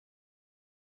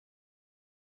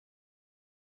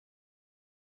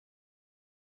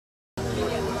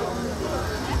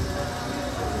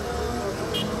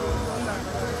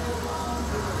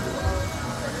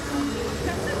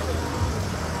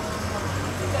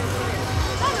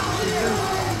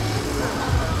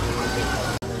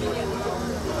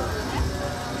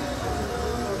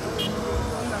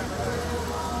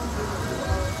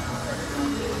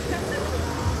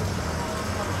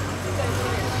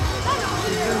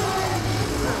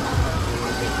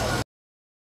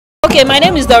Okay, my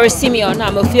name is Doris Simeon.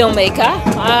 I'm a filmmaker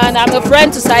and I'm a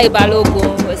friend to Saidi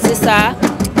Balogun, a sister,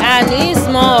 and he's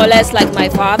more or less like my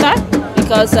father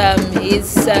because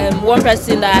he's one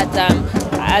person that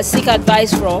I seek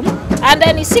advice from, and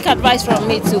then he seek advice from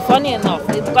me too, funny enough,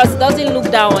 because he doesn't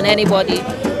look down on anybody,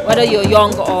 whether you're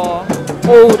young or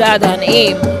older than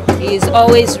him. He's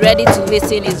always ready to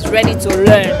listen, he's ready to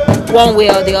learn one way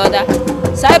or the other.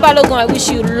 Saheed Balogun, I wish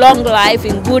you long life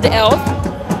in good health,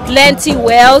 plenty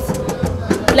wealth,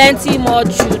 plenty more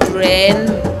children,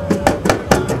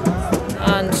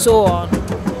 and so on,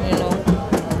 you know.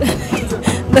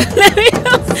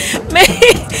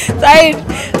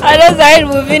 I know Saheed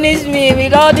will finish me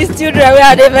with all these children we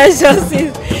had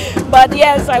mentioned. But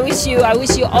yes, I wish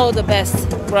you all the best,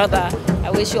 brother.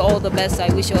 I wish you all the best.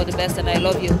 I wish you all the best, and I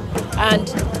love you. And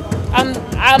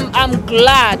I'm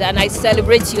glad, and I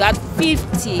celebrate you at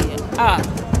 50.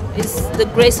 It's the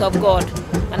grace of God,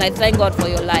 and I thank God for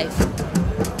your life.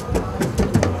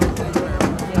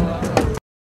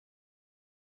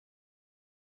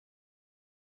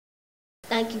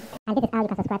 Thank you. And this is how you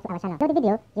can subscribe to our channel. Below the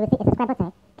video, you will see a subscribe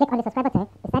button. Click on the subscribe button.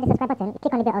 Beside the subscribe button,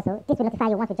 click on the bell also. This will notify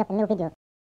you once we drop a new video.